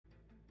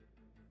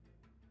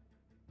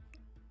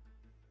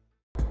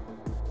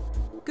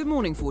Good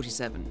morning,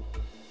 47.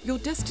 Your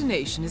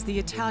destination is the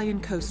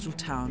Italian coastal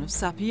town of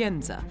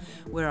Sapienza,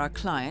 where our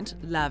client,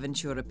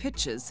 L'Avventura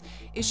Pictures,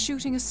 is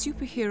shooting a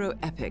superhero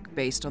epic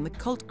based on the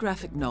cult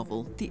graphic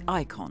novel The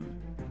Icon.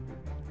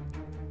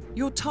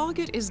 Your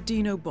target is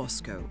Dino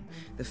Bosco,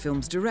 the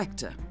film's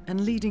director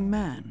and leading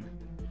man.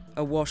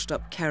 A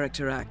washed-up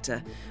character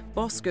actor,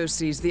 Bosco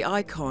sees The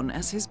Icon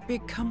as his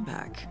big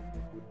comeback.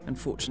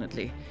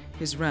 Unfortunately,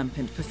 his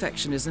rampant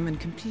perfectionism and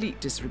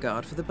complete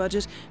disregard for the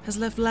budget has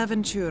left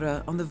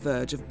L'Avventura on the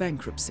verge of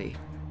bankruptcy.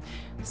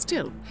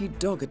 Still, he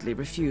doggedly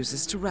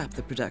refuses to wrap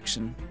the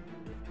production.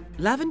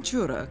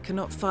 L'Avventura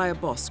cannot fire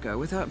Bosco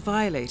without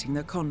violating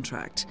their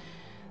contract.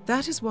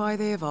 That is why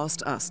they have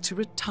asked us to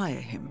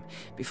retire him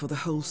before the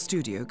whole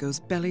studio goes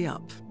belly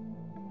up.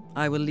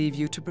 I will leave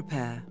you to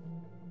prepare.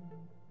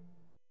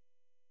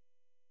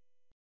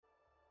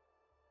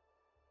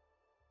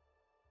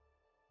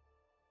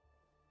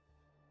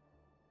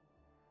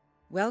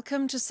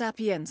 Welcome to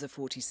Sapienza,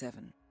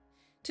 47.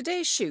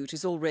 Today's shoot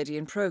is already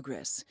in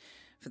progress.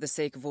 For the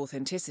sake of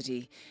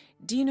authenticity,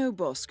 Dino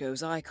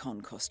Bosco's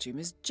Icon costume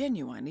is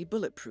genuinely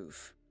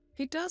bulletproof.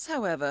 He does,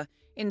 however,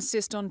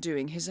 insist on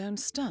doing his own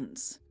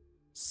stunts.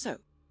 So,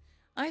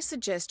 I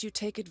suggest you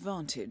take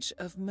advantage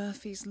of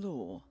Murphy's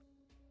Law.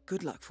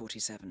 Good luck,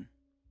 47.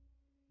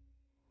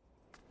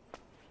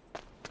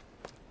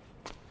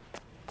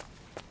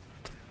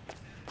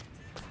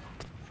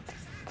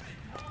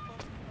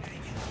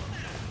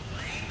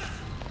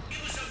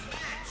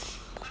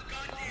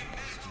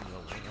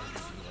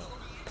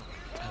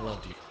 I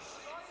loved you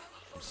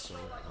so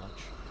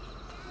much.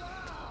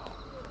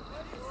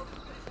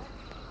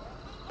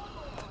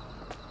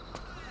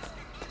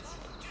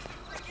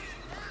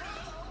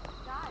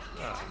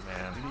 Oh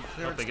man,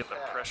 I hope they get the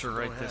pressure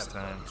right this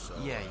time.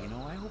 Yeah, you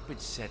know, I hope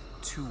it's set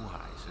too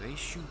high, so they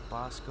shoot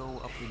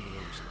Bosco up into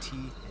those teeth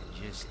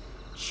and just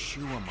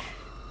chew him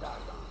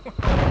up.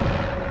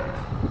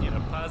 You in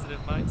a positive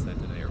mindset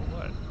today, or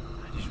what?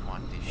 I just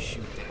want this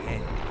shoot to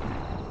end.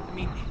 I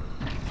mean,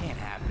 it can't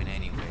happen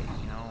anyways,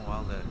 you know,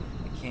 while the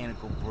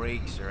mechanical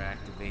brakes are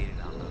activated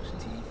on those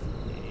teeth.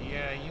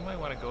 Yeah, you might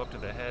want to go up to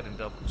the head and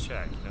double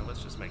check, you know,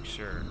 let's just make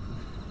sure.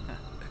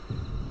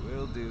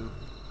 Will do.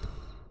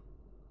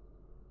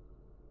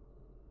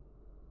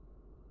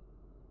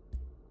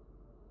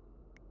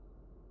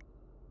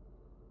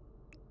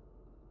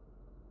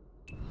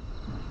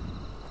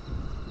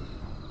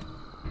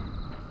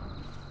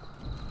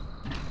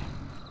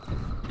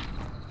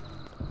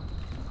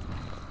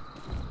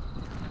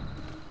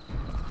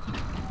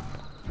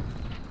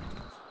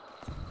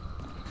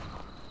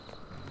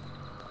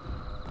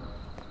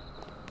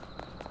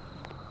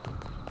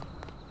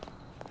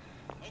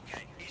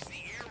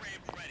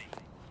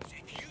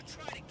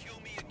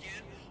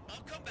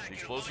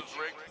 Explosives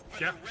rig?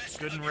 Yeah,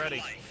 good and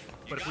ready.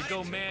 But if we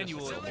go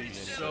manual, it'll be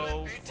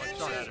so much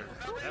better.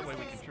 That way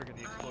we can trigger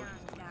the explosions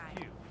to the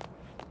cue.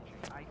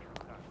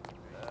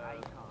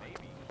 Maybe,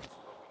 but we need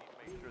to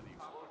make sure the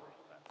explosions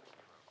are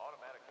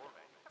automatic or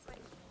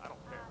manual. I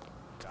don't care.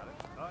 Got it?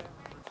 Oh yeah.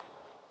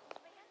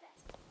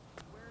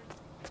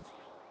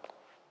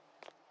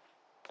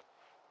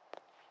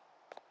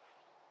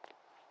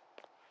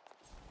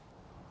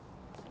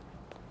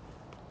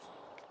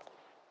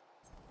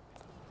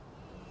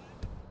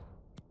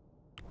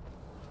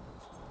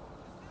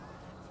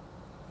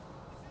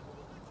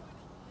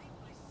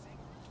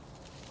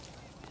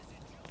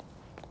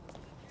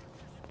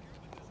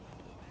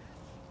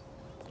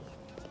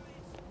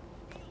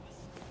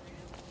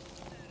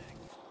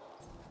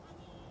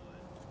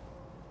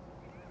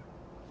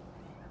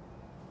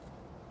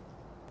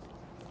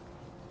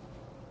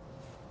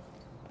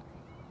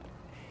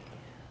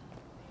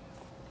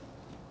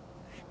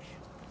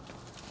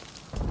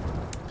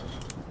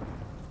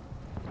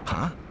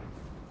 Huh?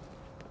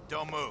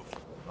 Don't move.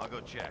 I'll go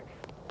check.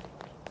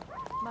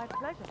 My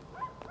pleasure.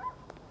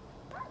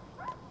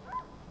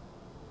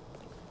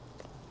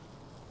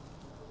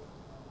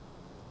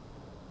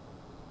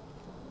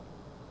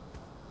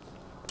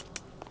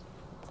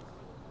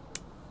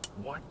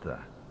 What the?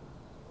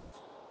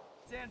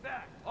 Stand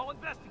back. I'll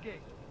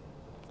investigate.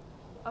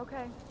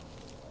 Okay.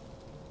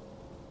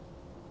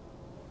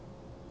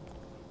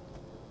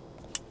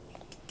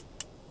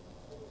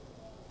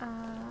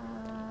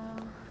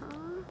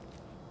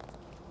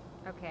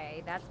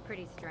 Okay, that's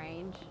pretty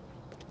strange.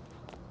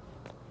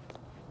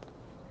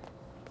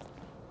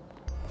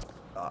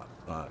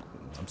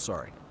 I'm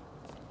sorry.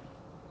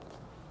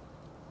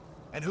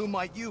 And who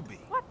might you be?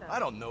 What the? I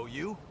don't know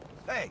you.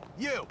 Hey,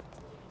 you!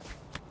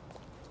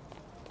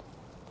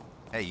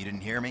 Hey, you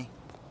didn't hear me?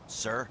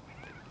 Sir?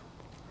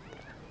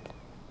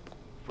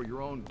 For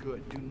your own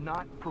good, do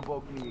not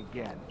provoke me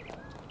again.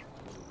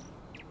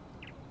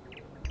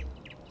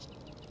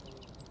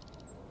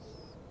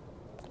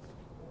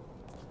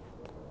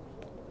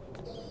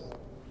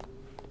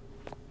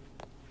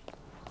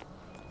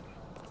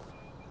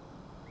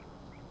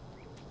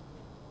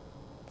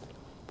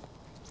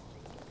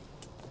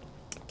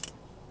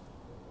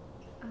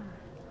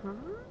 Huh?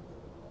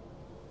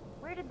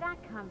 Where did that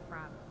come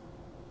from?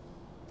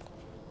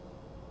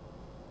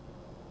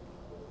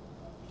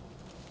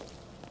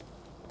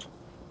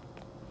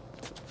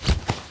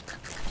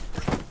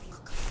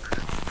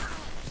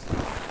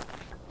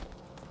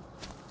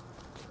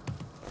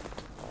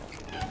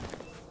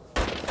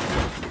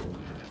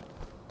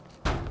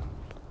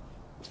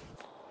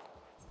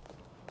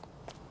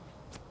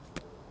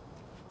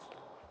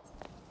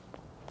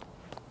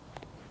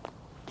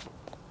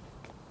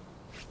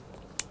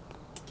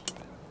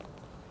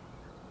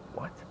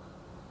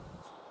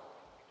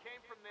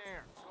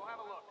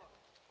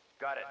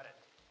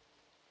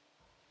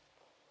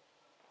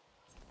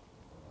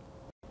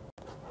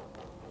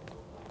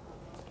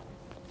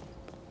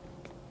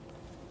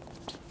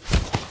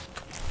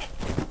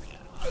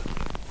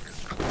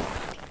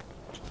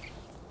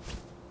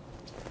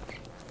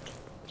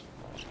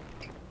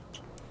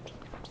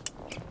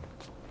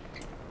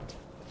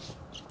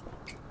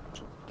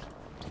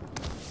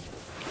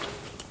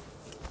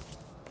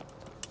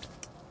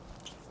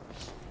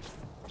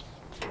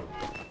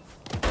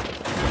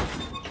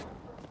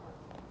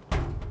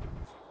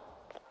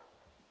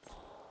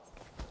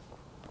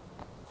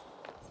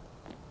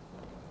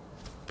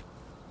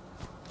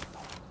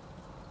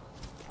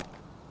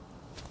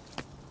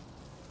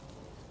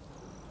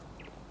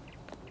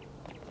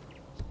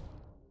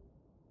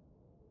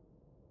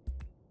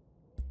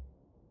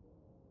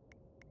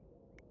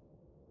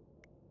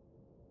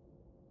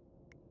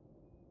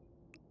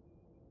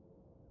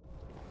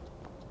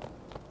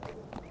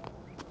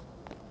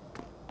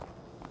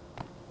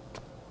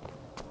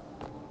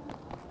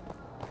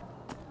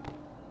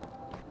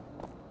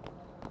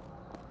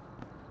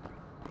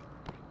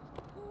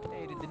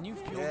 new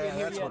fuel Yeah, in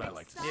here that's yet? what I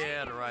like to see.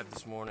 Yeah, it arrived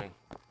this morning.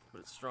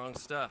 But it's strong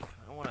stuff.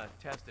 I want to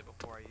test it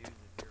before I use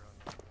it here on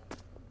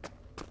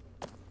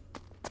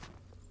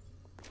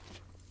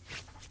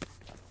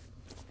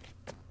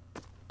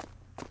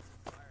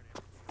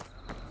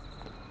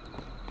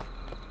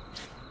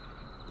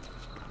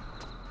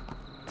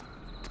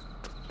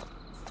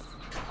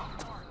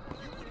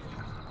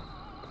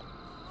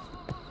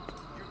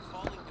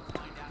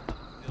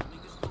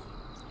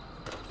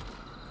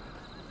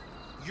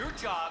Your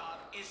job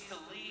is to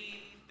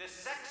leave the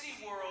sexy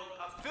world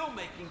of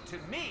filmmaking to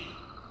me,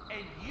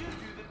 and you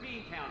do the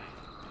bean counting.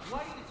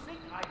 Why do you think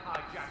I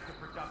hijacked the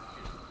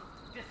production?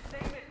 To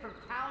save it from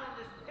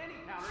talentless penny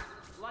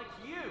counters like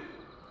you.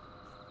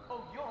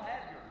 Oh, you'll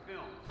have your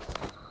film.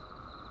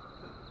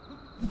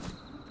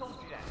 Who told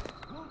you that?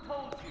 Who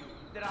told you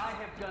that I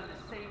have done the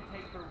same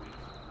take for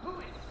weeks? Who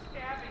is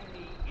stabbing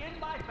me in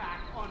my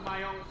back on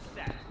my own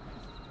set?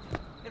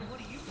 And what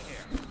do you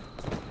care?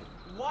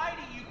 Why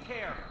do you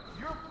care?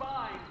 You're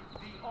buying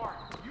the art.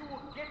 You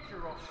will get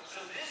your own.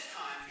 So this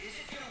time, is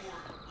it going to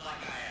work like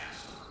I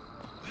asked?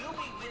 Will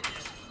we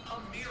witness a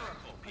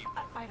miracle, people?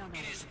 I don't know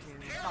what to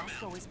do.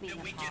 Bosco is being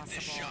impossible. Get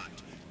this shot.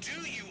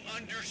 Do you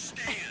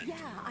understand? Yeah,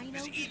 I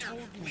know you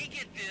told me. We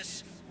get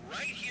this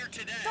right here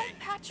today. Don't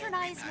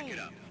patronize me.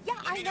 Yeah,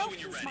 I know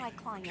he's my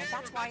client. Okay,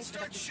 That's why I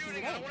set up this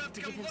Q&A,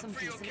 to give him some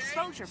decent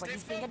exposure, but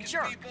he's being a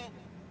jerk.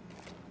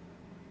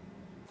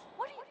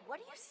 What are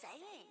you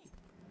saying?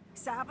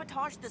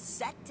 Sabotage the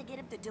set to get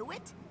him to do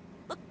it?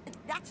 Look,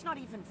 that's not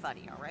even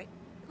funny, all right?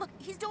 Look,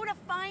 he's doing a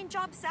fine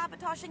job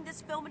sabotaging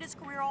this film and his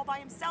career all by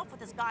himself with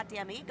his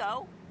goddamn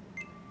ego.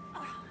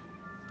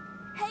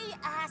 Hey,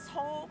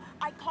 asshole,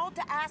 I called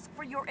to ask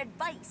for your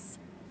advice.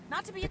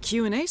 Not to be A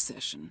Q&A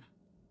session?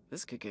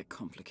 This could get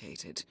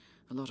complicated.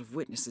 A lot of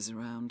witnesses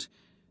around.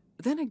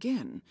 Then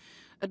again,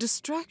 a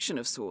distraction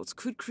of sorts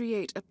could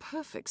create a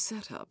perfect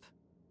setup.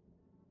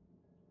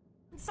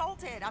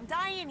 Insulted. I'm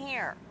dying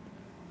here.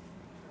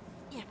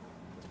 Yeah.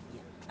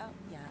 Oh,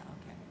 yeah,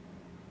 okay.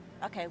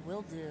 Okay,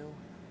 will do.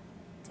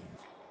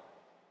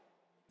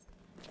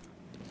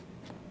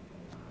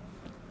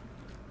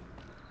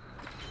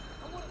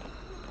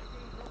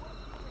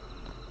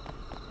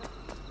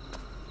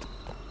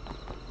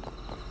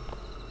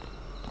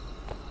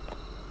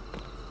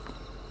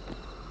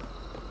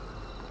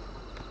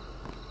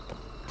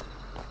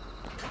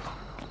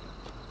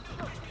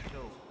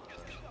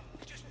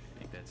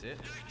 Think that's it?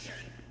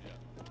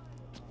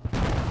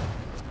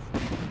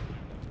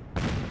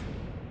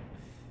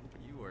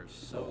 You are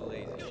so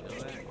lazy, you know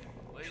that?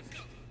 Lazy?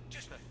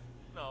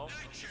 No,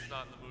 I'm just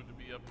not in the mood to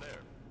be up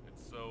there.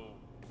 It's so...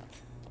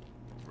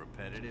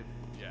 repetitive?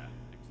 Yeah,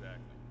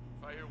 exactly.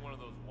 If I hear one of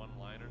those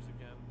one-liners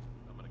again,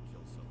 I'm gonna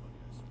kill somebody,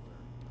 I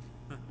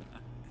swear.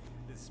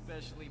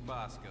 Especially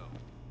Bosco.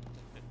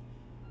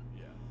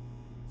 Yeah.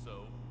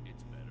 So,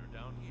 it's better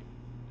down here.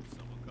 If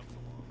someone comes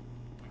along,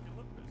 we can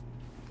look busy.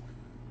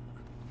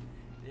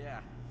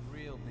 Yeah,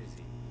 real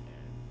busy.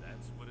 And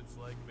that's what it's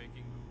like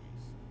making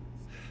movies.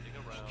 Standing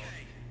around.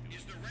 Okay,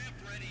 is the ramp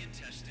ready and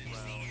tested?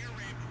 Is the Well, air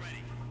ramp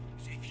ready?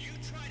 So if you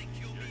try to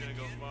kill me You're gonna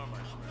go again, far,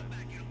 my I'll come friend.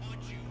 back and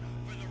haunt you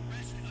for the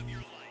rest of your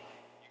life.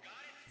 You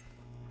got it?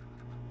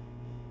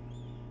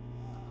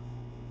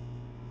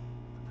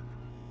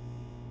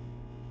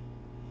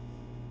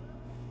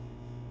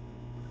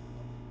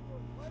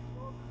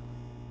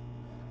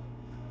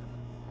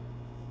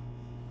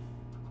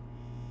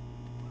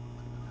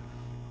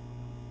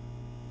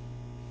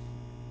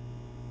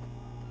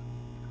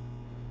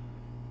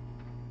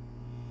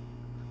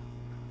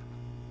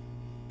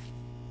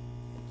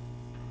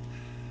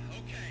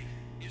 Okay,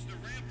 is the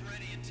ramp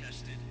ready and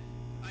tested?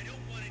 I don't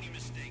want any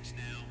mistakes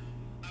now.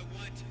 I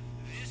want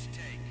this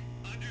take.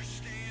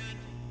 Understand?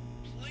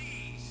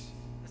 Please.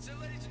 That's it,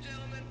 ladies and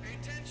gentlemen. Pay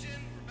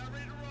attention. We're about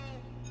ready to roll.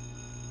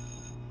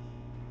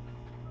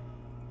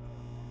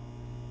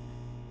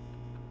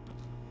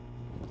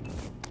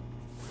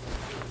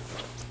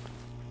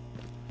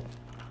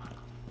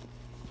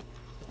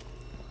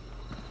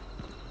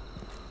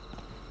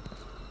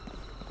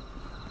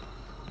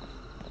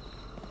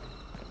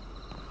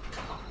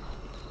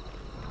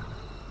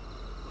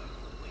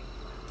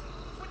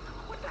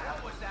 What the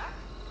hell was that?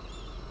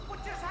 What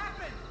just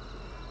happened?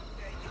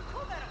 You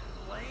call that a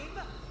flame?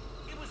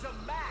 It was a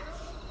match.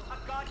 A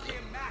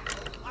goddamn match.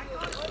 I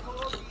got it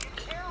below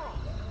the Herald.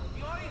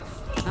 The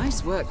audience...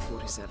 Nice work,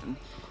 47.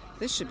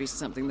 This should be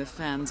something the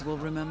fans will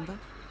remember.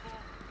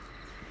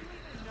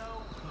 I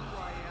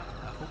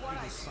hope you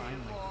will sign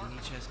my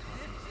VHS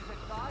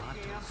copy.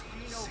 Tomatoes,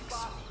 Six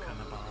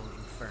Carnival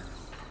Inferno.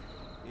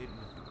 It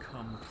would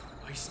become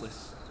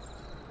priceless.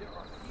 There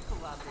are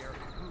people out there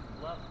who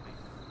love me,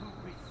 who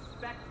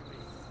respect me.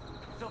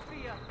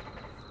 Sophia,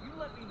 you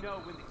let me know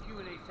when the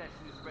Q&A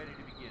session is ready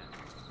to begin.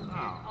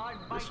 Oh,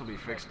 this will be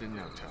fixed in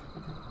no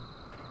time.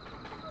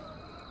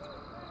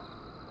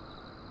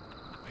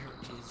 Where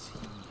is he?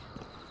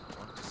 I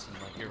want to see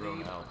my hero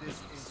now,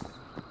 please.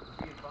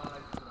 Be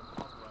advised that I'm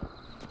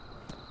authorized.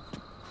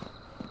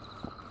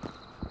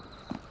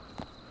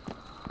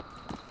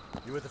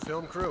 You with the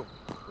film crew?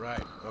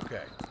 Right.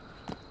 Okay.